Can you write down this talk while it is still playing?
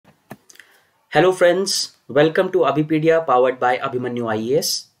Hello friends, welcome to Abhipedia powered by Abhimanyu IAS.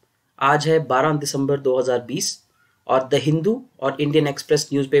 आज है 12 दिसंबर 2020 और द हिंदू और इंडियन एक्सप्रेस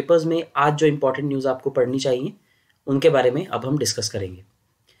न्यूज़पेपर्स में आज जो इंपॉर्टेंट न्यूज़ आपको पढ़नी चाहिए उनके बारे में अब हम डिस्कस करेंगे।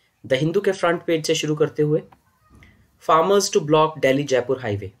 द हिंदू के फ्रंट पेज से शुरू करते हुए, farmers to block Delhi Jaipur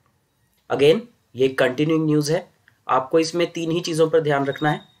highway. Again ये कंटिन्यूइंग न्यूज़ है। आपको इसमें तीन ही चीज़ों पर ध्यान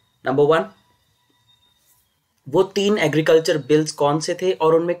रखना है। नंबर वन, वो तीन एग्रीकल्चर बिल्स कौन से थे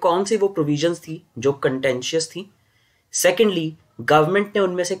और उनमें कौन सी वो प्रोविजंस थी जो कंटेंशियस थी। सेकेंडली, गवर्नमेंट ने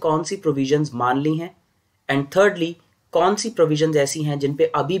उनमें से कौन सी प्रोविजंस मान ली हैं। एंड थर्डली, कौन सी प्रोविजंस ऐसी हैं जिन पे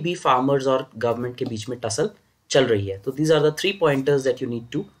अभी भी फार्मर्स और गवर्नमेंट के बीच में टसल चल रही है। तो these are the 3 pointers that you need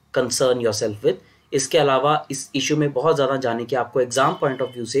to concern yourself with. इसके अलावा इस इशू में बहुत ज़्यादा जाने की आपको एग्जाम पॉइंट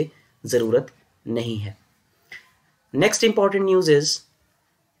ऑफ व्यू से ज़रूरत नहीं है। Next important news is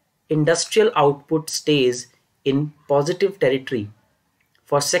industrial output stage in positive territory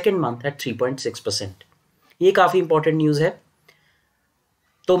for second month at 3.6%। ये काफ़ी इंपॉर्टेंट न्यूज़ है।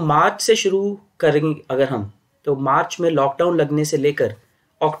 तो मार्च से शुरू करेंगे अगर हम, तो मार्च में लॉकडाउन लगने से लेकर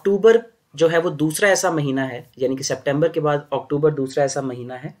अक्टूबर जो है वो दूसरा ऐसा महीना है, यानी कि सितंबर के बाद अक्टूबर दूसरा ऐसा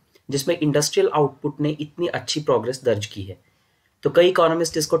महीना है जिसमें इंडस्ट्रियल आउटपुट ने इतनी अच्छी प्रोग्रेस दर्ज की है। तो कई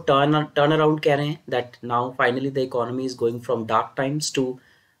इकोनॉमिस्ट इसको टर्न अराउंड कह रहे हैं that now finally the economy is going from dark times to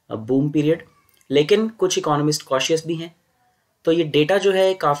boom period. लेकिन कुछ इकोनॉमिस्ट कॉशियस भी हैं। तो ये डेटा जो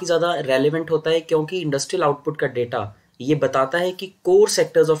है काफ़ी ज़्यादा रेलेवेंट होता है क्योंकि इंडस्ट्रियल आउटपुट का डेटा ये बताता है कि core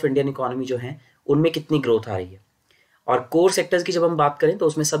sectors of Indian economy जो हैं उनमें कितनी ग्रोथ आ रही है। और कोर सेक्टर्स की जब हम बात करें तो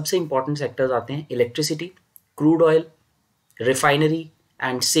उसमें सबसे इंपॉर्टेंट सेक्टर्स आते हैं electricity, crude oil, refinery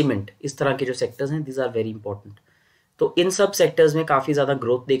and cement. इस तरह के जो सेक्टर्स हैं, दीज आर वेरी इंपॉर्टेंट। तो इन सब सेक्टर्स में काफ़ी ज़्यादा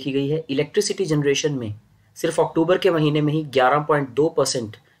ग्रोथ देखी गई है। इलेक्ट्रिसिटी जनरेशन में सिर्फ अक्टूबर के महीने में ही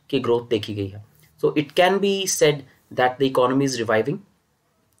 11.2% की ग्रोथ देखी गई है। So it can be said that the economy is reviving।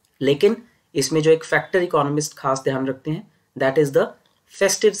 लेकिन इसमें जो एक फैक्टर इकोनॉमिस्ट खास ध्यान रखते हैं that is the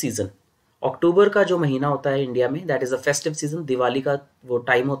festive season. अक्टूबर का जो महीना होता है इंडिया में, that is the festive season, Diwali का वो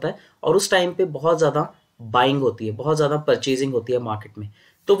टाइम होता है और उस टाइम पे बहुत ज़्यादा बाइंग होती है, बहुत ज़्यादा परचेजिंग होती है मार्केट में।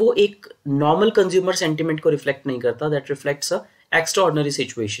 तो वो एक नॉर्मल कंज्यूमर सेंटिमेंट को रिफ्लेक्ट नहीं करता, that reflects a extra ordinary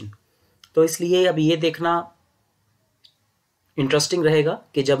situation. तो इसलिए अब ये देखना इंटरेस्टिंग रहेगा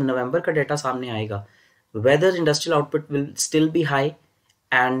कि जब नवंबर का डेटा सामने आएगा, weather industrial output will still be high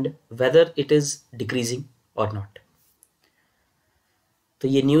and whether it is decreasing और नॉट। तो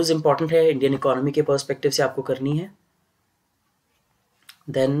ये न्यूज़ इंपॉर्टेंट है, इंडियन इकोनॉमी के पर्सपेक्टिव से आपको करनी है।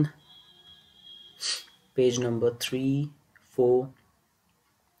 Then page number 3, 4,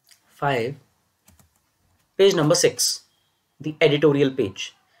 5, page number 6, the editorial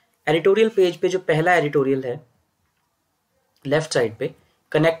page. Editorial page पे जो पहला एडिटोरियल है लेफ्ट साइड पे,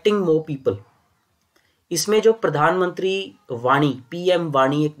 कनेक्टिंग मोर पीपल, इसमें जो प्रधानमंत्री वाणी, पीएम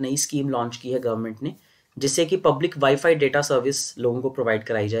वाणी, एक नई स्कीम लॉन्च की है गवर्नमेंट ने जिससे कि पब्लिक वाईफाई डेटा सर्विस लोगों को प्रोवाइड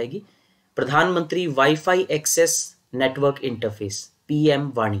कराई जाएगी। प्रधानमंत्री wifi access network interface,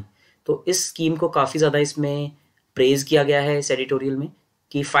 PM वाणी। तो इस स्कीम को काफ़ी ज़्यादा इसमें प्रेज किया गया है इस एडिटोरियल में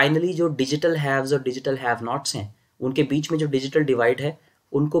कि फाइनली जो डिजिटल हैव्स और डिजिटल हैव नॉट्स हैं उनके बीच में जो डिजिटल डिवाइड है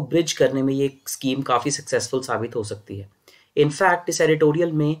उनको ब्रिज करने में ये स्कीम काफ़ी सक्सेसफुल साबित हो सकती है। इनफैक्ट इस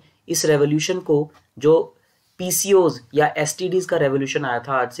एडिटोरियल में इस रेवोल्यूशन को, जो पीसीओज या एसटीडीज का रेवोल्यूशन आया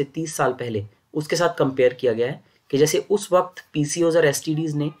था आज से 30 साल पहले, उसके साथ कंपेयर किया गया है कि जैसे उस वक्त पीसीओज और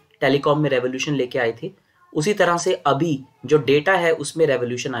एसटीडीज ने टेलीकॉम में रेवोल्यूशन लेके आए थे, उसी तरह से अभी जो डेटा है उसमें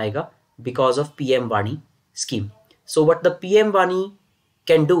रेवोल्यूशन आएगा because of PM Vani scheme. So what the PM Vani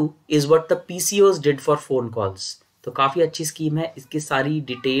can do is what the PCOS did for phone calls. तो काफ़ी अच्छी स्कीम है। इसकी सारी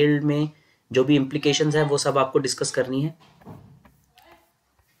डिटेल में जो भी इम्प्लीकेशंस है वो सब आपको डिस्कस करनी है।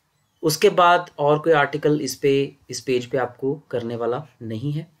 उसके बाद और कोई आर्टिकल इस पेज पे आपको करने वाला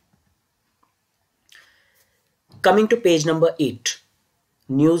नहीं है। Coming to page number 8,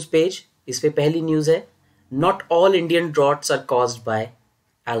 news page. इस पे पहली न्यूज है, not all Indian droughts are caused by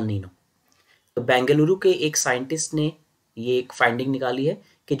El Nino. तो बेंगलुरु के एक साइंटिस्ट ने ये एक फाइंडिंग निकाली है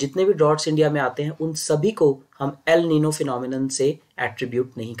कि जितने भी ड्रॉट्स इंडिया में आते हैं उन सभी को हम एल नीनो फिनोमिनन से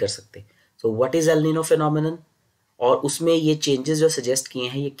एट्रीब्यूट नहीं कर सकते। So what is El Nino phenomenon और उसमें ये चेंजेस जो सजेस्ट किए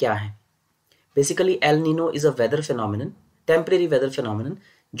हैं ये क्या हैं। Basically El Nino is a weather phenomenon, temporary weather phenomenon,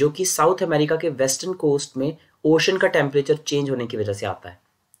 जो कि साउथ अमेरिका के वेस्टर्न कोस्ट में ओशन का टेम्परेचर चेंज होने की वजह से आता है।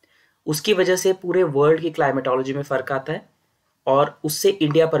 उसकी वजह से पूरे वर्ल्ड की क्लाइमेटोलॉजी में फ़र्क आता है और उससे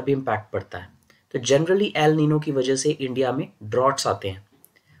इंडिया पर भी इम्पैक्ट पड़ता है। तो जनरली एल नीनो की वजह से इंडिया में ड्रॉट्स आते हैं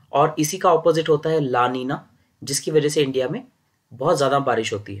और इसी का ऑपोजिट होता है ला नीना, जिसकी वजह से इंडिया में बहुत ज़्यादा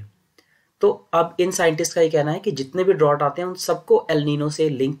बारिश होती है। तो अब इन साइंटिस्ट का ये कहना है कि जितने भी ड्रॉट आते हैं उन सबको एल नीनो से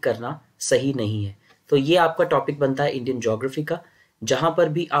लिंक करना सही नहीं है। तो ये आपका टॉपिक बनता है इंडियन ज्योग्राफी का, जहाँ पर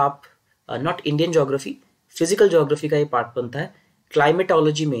भी आप not Indian geography, physical geography का ये पार्ट बनता है।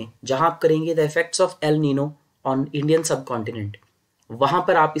 क्लाइमेटोलॉजी में जहां आप करेंगे the effects of El Nino on Indian सब कॉन्टिनेंट, वहां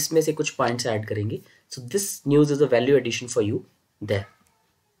पर आप इसमें से कुछ पॉइंट्स ऐड करेंगे। So this news is a value addition for you there.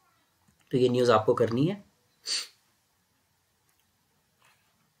 तो ये न्यूज आपको करनी है।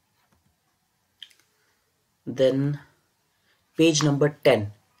 Then page number 10,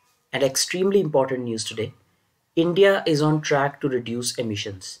 an extremely important news today. India is on track to reduce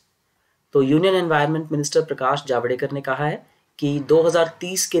emissions. तो union environment minister Prakash Javadekar ने कहा है कि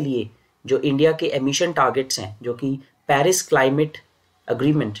 2030 के लिए जो इंडिया के एमिशन टारगेट्स हैं, जो कि पेरिस क्लाइमेट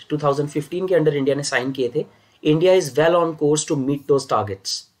अग्रीमेंट 2015 के अंडर इंडिया ने साइन किए थे, India is well on course to meet those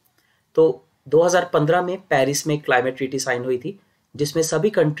targets. तो 2015 में पेरिस में क्लाइमेट ट्रीटी साइन हुई थी, जिसमें सभी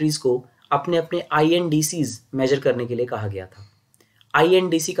कंट्रीज को अपने अपने INDCs मेजर करने के लिए कहा गया था।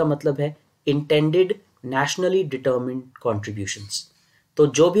 INDC का मतलब है इंटेंडेड नेशनली डिटर्मिन्ड कॉन्ट्रीब्यूशंस। तो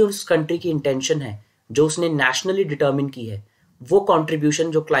जो भी उस कंट्री की इंटेंशन है, जो उसने नेशनली डिटर्मिन की है, वो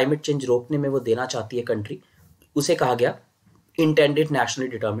कंट्रीब्यूशन जो क्लाइमेट चेंज रोकने में वो देना चाहती है कंट्री, उसे कहा गया इंटेंडेड नेशनली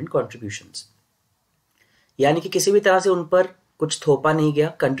डिटर्मिन्ड कॉन्ट्रीब्यूशंस। यानी कि किसी भी तरह से उन पर कुछ थोपा नहीं गया,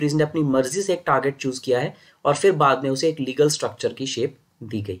 कंट्रीज ने अपनी मर्जी से एक टारगेट चूज किया है और फिर बाद में उसे एक लीगल स्ट्रक्चर की शेप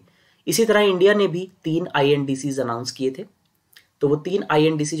दी गई। इसी तरह इंडिया ने भी 3 INDCs अनाउंस किए थे। तो वो 3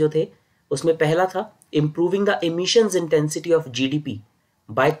 INDC जो थे, उसमें पहला था improving the emissions intensity of GDP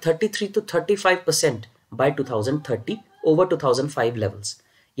bye 33 to 35% bye 2030 over 2005 levels.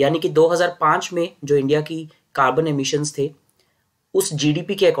 यानी कि 2005 में जो इंडिया की कार्बन एमिशंस थे, उस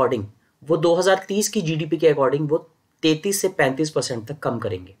GDP के अकॉर्डिंग वो 2030 की GDP के अकॉर्डिंग वो 33 से 35% तक कम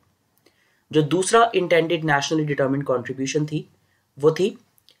करेंगे। जो दूसरा इंटेंडेड नेशनली डिटर्मिन्ड कॉन्ट्रीब्यूशन थी, वो थी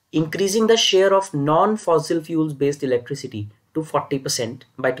increasing the share of non-fossil fuels based electricity to 40%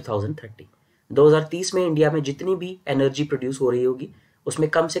 by 2030। 2030 में इंडिया में जितनी भी एनर्जी प्रोड्यूस हो रही होगी, उसमें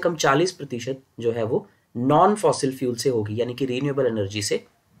कम से कम 40% जो है वो नॉन फॉसिल फ्यूल से होगी, यानी कि रीन्यूएबल एनर्जी से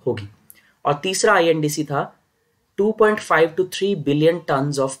होगी। और तीसरा INDC था 2.5 to 3 billion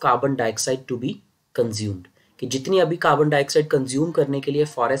tons of carbon dioxide to be consumed, कि जितनी अभी कार्बन डाइऑक्साइड कंज्यूम करने के लिए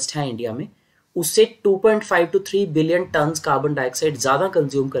फॉरेस्ट है इंडिया में, उससे 2.5 to 3 billion turns carbon dioxide ज़्यादा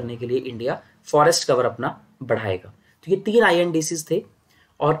कंज्यूम करने के लिए इंडिया फॉरेस्ट कवर अपना बढ़ाएगा। तो ये 3 INDCs थे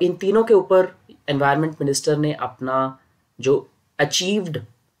और इन तीनों के ऊपर एनवायरनमेंट मिनिस्टर ने अपना जो अचीव्ड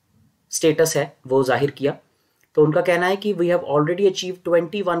स्टेटस है वो जाहिर किया। तो उनका कहना है कि we have already achieve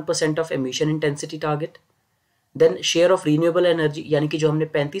 21% of emission intensity target. Then share of renewable energy, यानी कि जो हमने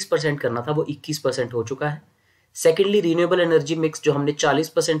 35% करना था वो 21% हो चुका है। सेकेंडली रीन्यूएबल एनर्जी मिक्स जो हमने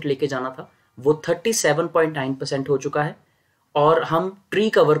 40% लेके जाना था वो 37.9% हो चुका है और हम ट्री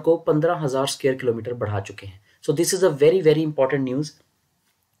कवर को 15,000 स्क्वायर किलोमीटर बढ़ा चुके हैं। So this is a very very important news,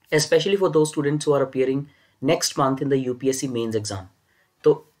 specially for those students who are appearing next month in the UPSC mains exam.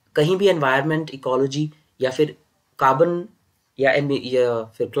 तो कहीं भी एनवायरनमेंट, इकोलॉजी या फिर कार्बन या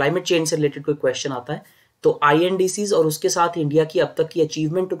फिर क्लाइमेट चेंज से रिलेटेड कोई क्वेश्चन आता है, तो INDCs और उसके साथ इंडिया की अब तक की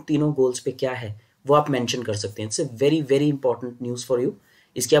अचीवमेंट उन तीनों गोल्स पे क्या है वो आप मेंशन कर सकते हैं। It's a very very important news for you.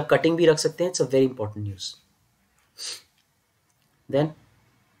 इसकी आप कटिंग भी रख सकते हैं। It's a very important news. Then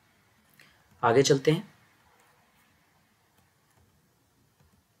आगे चलते हैं।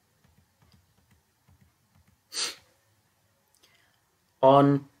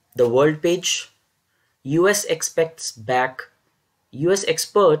 On the world page, US experts back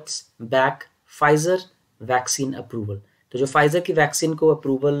Pfizer vaccine approval. तो जो फाइजर की वैक्सीन को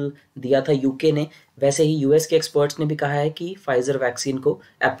अप्रूवल दिया था यूके ने, वैसे ही US के एक्सपर्ट्स ने भी कहा है कि फाइजर वैक्सीन को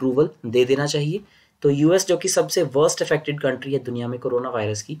अप्रूवल दे देना चाहिए। तो US जो कि सबसे वर्स्ट अफेक्टेड कंट्री है दुनिया में कोरोना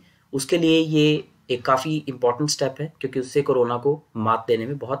वायरस की, उसके लिए ये एक काफ़ी इंपॉर्टेंट स्टेप है, क्योंकि उससे कोरोना को मात देने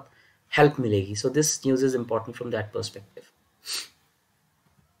में बहुत हेल्प मिलेगी। So this news is important from that perspective.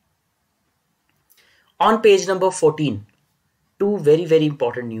 On page number 14, 2 very very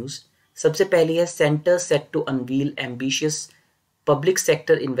important news. सबसे पहली है centre set to unveil ambitious public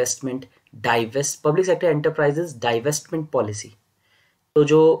sector enterprises divestment policy. तो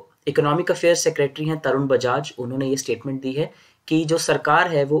जो इकोनॉमिक अफेयर्स सेक्रेटरी हैं तरुण बजाज, उन्होंने ये स्टेटमेंट दी है कि जो सरकार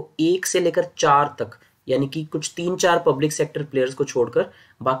है वो 1 से लेकर 4 तक, यानी कि कुछ 3-4 पब्लिक सेक्टर प्लेयर्स को छोड़कर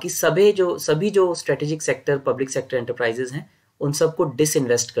बाकी सभी जो strategic sector public sector enterprises हैं उन सबको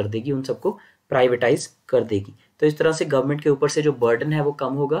डिसइन्वेस्ट कर देगी, उन सबको प्राइवेटाइज कर देगी। तो इस तरह से गवर्नमेंट के ऊपर से जो बर्डन है वो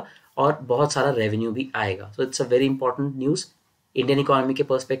कम होगा और बहुत सारा रेवेन्यू भी आएगा। So it's a very important news Indian economy के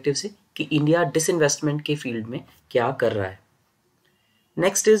पर्सपेक्टिव से कि इंडिया डिसइन्वेस्टमेंट के फील्ड में क्या कर रहा है।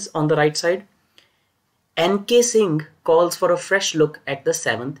 Next is on the right side, NK Singh calls for a fresh look at the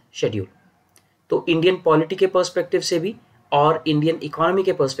 7th schedule. तो इंडियन पॉलिटी के पर्सपेक्टिव से भी और इंडियन इकोनॉमी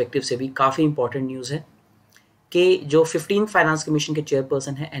के पर्सपेक्टिव से भी काफ़ी इंपॉर्टेंट न्यूज़ है। कि जो 15 फाइनेंस कमीशन के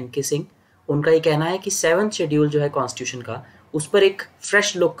चेयरपर्सन है एनके सिंह, उनका ये कहना है कि 7th शेड्यूल जो है कॉन्स्टिट्यूशन का, उस पर एक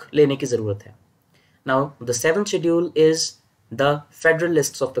फ्रेश लुक लेने की ज़रूरत है। Now the 7th schedule is the federal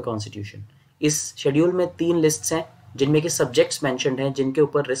lists of the constitution. इस शेड्यूल में 3 लिस्ट्स हैं जिनमें कि सब्जेक्ट्स मैंशनड हैं जिनके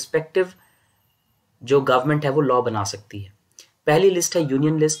ऊपर रिस्पेक्टिव जो गवर्नमेंट है वो लॉ बना सकती है। पहली लिस्ट है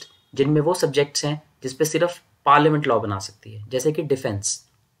यूनियन लिस्ट, जिनमें वो सब्जेक्ट्स हैं जिस पे सिर्फ पार्लियामेंट लॉ बना सकती है, जैसे कि डिफेंस।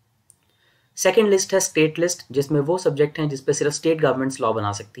 सेकेंड लिस्ट है स्टेट लिस्ट, जिसमें वो सब्जेक्ट हैं जिस पे सिर्फ स्टेट गवर्नमेंट्स लॉ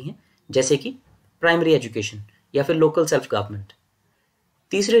बना सकती हैं, जैसे कि प्राइमरी एजुकेशन या फिर लोकल सेल्फ गवर्नमेंट।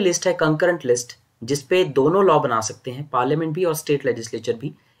 तीसरी लिस्ट है कंकरेंट लिस्ट, जिस पे दोनों लॉ बना सकते हैं, पार्लियामेंट भी और स्टेट लेजिस्लेचर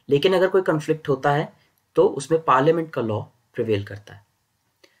भी, लेकिन अगर कोई कन्फ्लिक्ट होता है तो उसमें पार्लियामेंट का लॉ प्रिवेल करता है।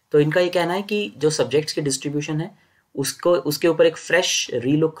 तो इनका ये कहना है कि जो सब्जेक्ट्स की डिस्ट्रीब्यूशन है उसके ऊपर एक फ्रेश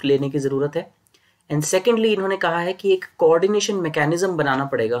रीलुक लेने की ज़रूरत है। एंड सेकेंडली इन्होंने कहा है कि एक कोऑर्डिनेशन मैकेनिज्म बनाना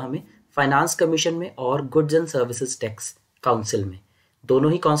पड़ेगा हमें फाइनेंस कमीशन में और goods and services tax council में।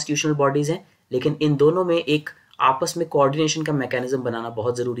 दोनों ही कॉन्स्टिट्यूशनल बॉडीज़ हैं, लेकिन इन दोनों में एक आपस में कोऑर्डिनेशन का मैकेनिज्म बनाना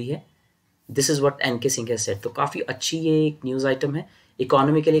बहुत ज़रूरी है। This is what N K Singh has said. तो काफ़ी अच्छी ये एक न्यूज़ आइटम है।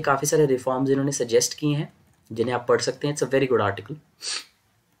 इकोनॉमी के लिए काफ़ी सारे रिफॉर्म्स इन्होंने सजेस्ट किए हैं जिन्हें आप पढ़ सकते हैं। It's a very good article.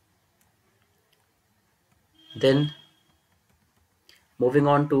 Then moving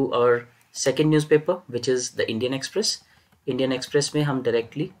on to our second newspaper which is the Indian express. Indian express में हम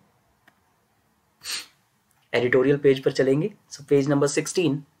डायरेक्टली एडिटोरियल पेज पर चलेंगे। So page number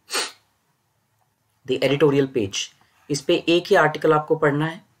 16, the editorial page. इस पे एक ही आर्टिकल आपको पढ़ना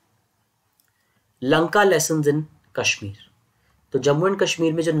है, लंका लेसन्स इन कश्मीर। तो जम्मू एंड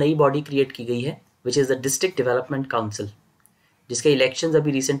कश्मीर में जो नई बॉडी क्रिएट की गई है which is the district development council, जिसके इलेक्शंस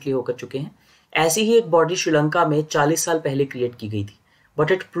अभी रिसेंटली होकर चुके हैं, ऐसी ही एक बॉडी श्रीलंका में 40 साल पहले क्रिएट की गई थी,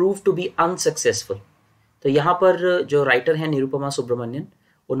 but it prove to be unsuccessful. तो यहाँ पर जो राइटर हैं निरुपमा सुब्रमण्यन,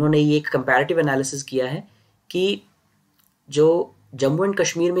 उन्होंने ये एक कंपैरेटिव एनालिसिस किया है कि जो जम्मू एंड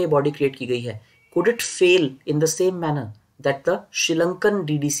कश्मीर में ये बॉडी क्रिएट की गई है, could it fail in the same manner that the Sri Lankan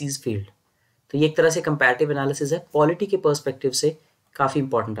डीडीसीज failed. तो ये एक तरह से कंपैरेटिव एनालिसिस है, पॉलिटी के पर्सपेक्टिव से काफ़ी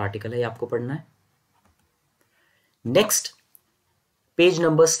इंपॉर्टेंट आर्टिकल है, ये आपको पढ़ना है। Next page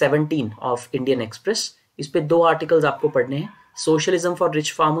number 17 of Indian express. इस पे 2 आर्टिकल्स आपको पढ़ने हैं, socialism for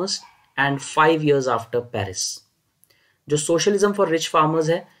rich farmers and 5 years after Paris. जो सोशलिज्म फॉर रिच फार्मर्स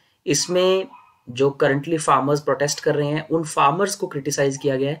है, इसमें जो करंटली फार्मर्स प्रोटेस्ट कर रहे हैं उन फार्मर्स को क्रिटिसाइज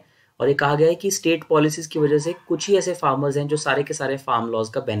किया गया है और ये कहा गया है कि स्टेट पॉलिसीज की वजह से कुछ ही ऐसे फार्मर्स हैं जो सारे के सारे फार्म लॉज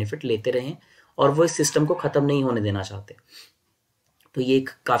का बेनिफिट लेते रहे और वो इस सिस्टम को ख़त्म नहीं होने देना चाहते। तो ये एक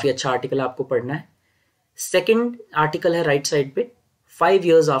काफ़ी अच्छा आर्टिकल आपको पढ़ना है। सेकेंड आर्टिकल है राइट साइड पे, 5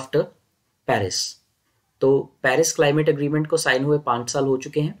 years आफ्टर पेरिस। तो पेरिस क्लाइमेट एग्रीमेंट को साइन हुए 5 साल हो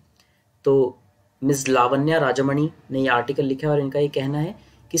चुके हैं। तो मिस लावण्या राजमणि ने ये आर्टिकल लिखा है और इनका ये कहना है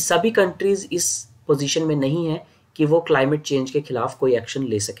कि सभी कंट्रीज इस पोजीशन में नहीं है कि वो क्लाइमेट चेंज के खिलाफ कोई एक्शन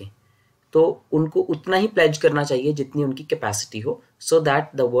ले सकें, तो उनको उतना ही प्लेज करना चाहिए जितनी उनकी कैपेसिटी हो, so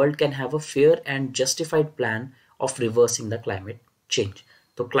that the world can have a fair and justified plan of reversing the climate change.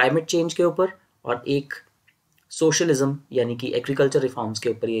 तो क्लाइमेट चेंज के ऊपर और एक सोशलिज्म यानी कि एग्रीकल्चर रिफॉर्म्स के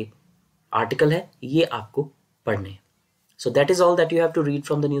ऊपर ये आर्टिकल है, ये आपको पढ़ने हैं। So that is all that you have to read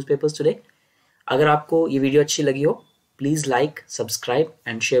from the newspapers today. अगर आपको ये वीडियो अच्छी लगी हो, please like, subscribe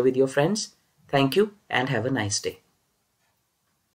and share with your friends. Thank you and have a nice day.